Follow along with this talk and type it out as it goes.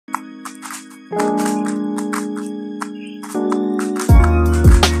Hi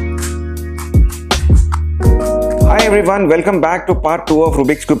everyone, welcome back to part 2 of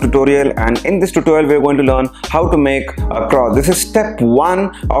Rubik's Cube tutorial, and in this tutorial we are going to learn how to make a cross. This is step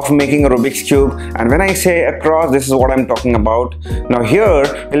 1 of making a Rubik's Cube, and when I say a cross, this is what I'm talking about. Now here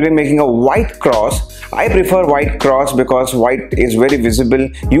we'll be making a white cross. I prefer white cross because white is very visible.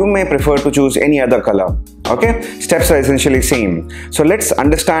 You may prefer to choose any other color. Okay, steps are essentially same. So let's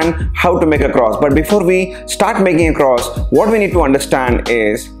understand how to make a cross. But before we start making a cross, what we need to understand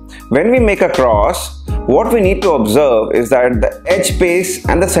is when we make a cross, what we need to observe is that the edge face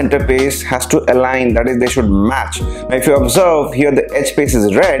and the center face has to align, that is, they should match. Now if you observe here, the edge face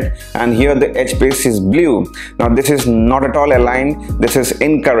is red and here the edge face is blue. Now this is not at all aligned, this is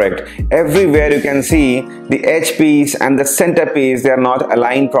incorrect. Everywhere you can see the edge piece and the center piece, they are not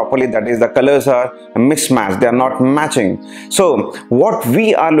aligned properly, that is, the colors are mismatched, they are not matching. So what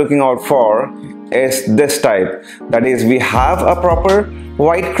we are looking out for is this type, that is, we have a proper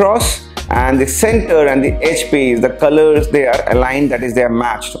white cross and the center and the edge piece, the colors, they are aligned, that is, they are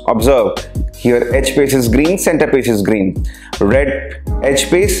matched. Observe here, edge piece is green, center piece is green, red edge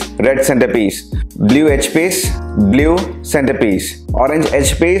piece, red center piece, blue edge piece, blue center piece, orange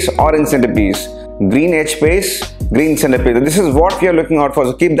edge piece, orange center piece, green edge piece, green center piece. This is what we are looking out for,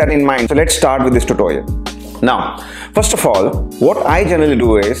 so keep that in mind. So let's start with this tutorial. Now first of all, what I generally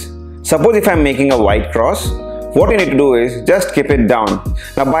do is, suppose if I'm making a white cross, what you need to do is just keep it down.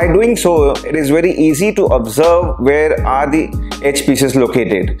 Now by doing so, it is very easy to observe where are the edge pieces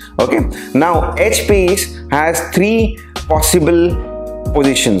located. Okay, now edge piece has 3 possible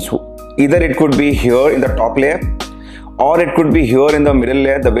positions. Either it could be here in the top layer, or it could be here in the middle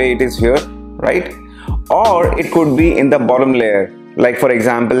layer, the way it is here, right? Or it could be in the bottom layer, like for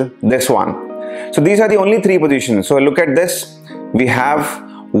example this one. So these are the only 3 positions. So look at this, we have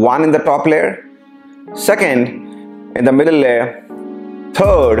one in the top layer, second in the middle layer,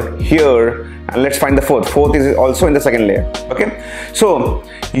 third here, and let's find the fourth is also in the second layer. Okay, so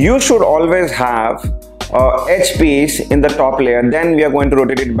you should always have a edge piece in the top layer, then we are going to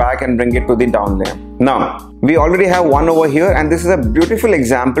rotate it back and bring it to the down layer. Now we already have one over here, and this is a beautiful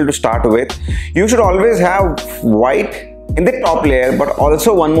example to start with. You should always have white in the top layer, but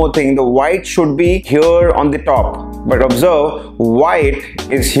also one more thing, the white should be here on the top, but observe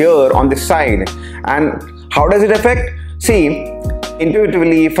white is here on the side. And how does it affect? See,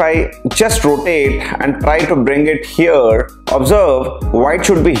 intuitively, if I just rotate and try to bring it here, observe white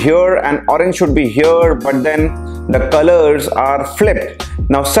should be here and orange should be here, but then the colors are flipped.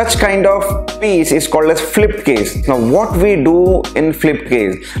 Now such kind of piece is called as flipped case. Now what we do in flipped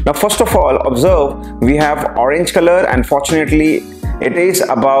case? Now first of all, observe we have orange color, and fortunately it is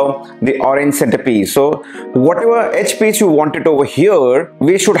above the orange centerpiece. So whatever edge piece you wanted over here,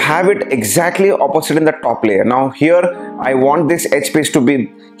 we should have it exactly opposite in the top layer. Now here I want this edge piece to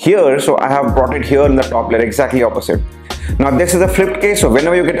be here, so I have brought it here in the top layer, exactly opposite. Now this is a flipped case, so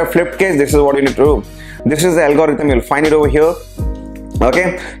whenever you get a flipped case, this is what you need to do. This is the algorithm, you'll find it over here.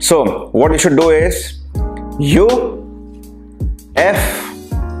 Okay, so what you should do is U F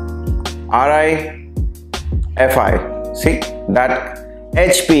R I F I. See, that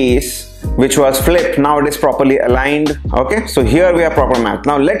edge piece which was flipped, now it is properly aligned. Okay, so here we have proper match.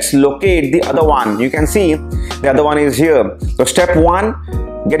 Now let's locate the other one. You can see the other one is here. So step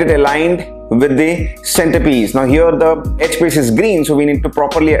 1, get it aligned with the centerpiece. Now here the edge piece is green, so we need to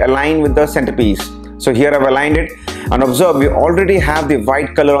properly align with the centerpiece. So here I've aligned it, and observe we already have the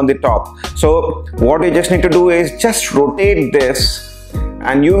white color on the top. So what we just need to do is just rotate this,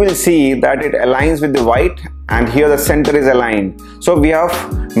 and you will see that it aligns with the white, and here the center is aligned. So we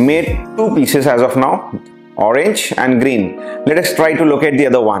have made 2 pieces as of now, orange and green. Let us try to locate the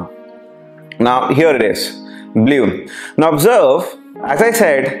other one. Now here it is, blue. Now observe, as I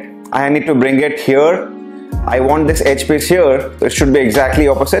said, I need to bring it here. I want this edge piece here, so it should be exactly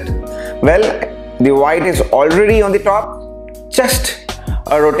opposite. Well, the white is already on the top. Just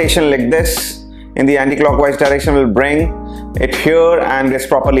a rotation like this in the anti-clockwise direction will bring it here, and it's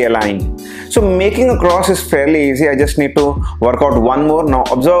properly aligned. So making a cross is fairly easy. I just need to work out one more. Now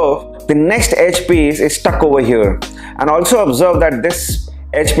observe the next edge piece is stuck over here, and also observe that this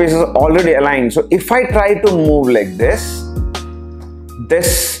edge piece is already aligned. So if I try to move like this,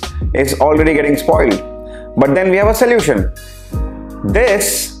 this is already getting spoiled. But then we have a solution.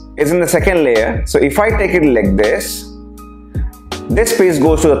 This is in the second layer, so if I take it like this piece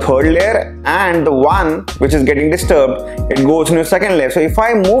goes to the third layer, and the one which is getting disturbed, it goes into the second layer. So if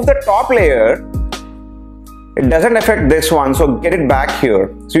I move the top layer, it doesn't affect this one, so get it back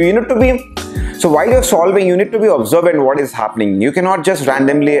here. So you need to be So while you're solving, you need to be observant what is happening. You cannot just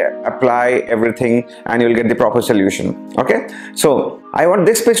randomly apply everything and you'll get the proper solution. Okay, so I want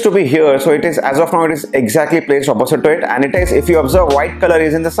this piece to be here, so it is, as of now, it is exactly placed opposite to it, and it is, if you observe, white color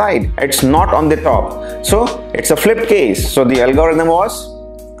is in the side, it's not on the top, so it's a flipped case. So the algorithm was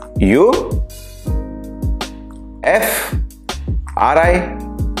U, F, RI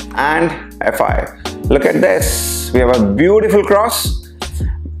and FI. Look at this, we have a beautiful cross,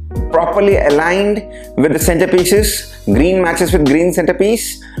 properly aligned with the centerpieces. Green matches with green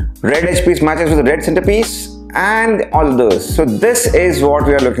centerpiece, red edge piece matches with the red centerpiece, and all those. So this is what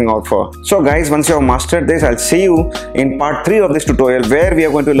we are looking out for. So guys, once you have mastered this, I'll see you in part 3 of this tutorial, where we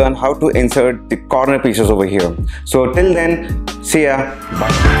are going to learn how to insert the corner pieces over here. So till then, see ya,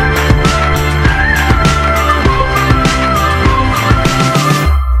 bye.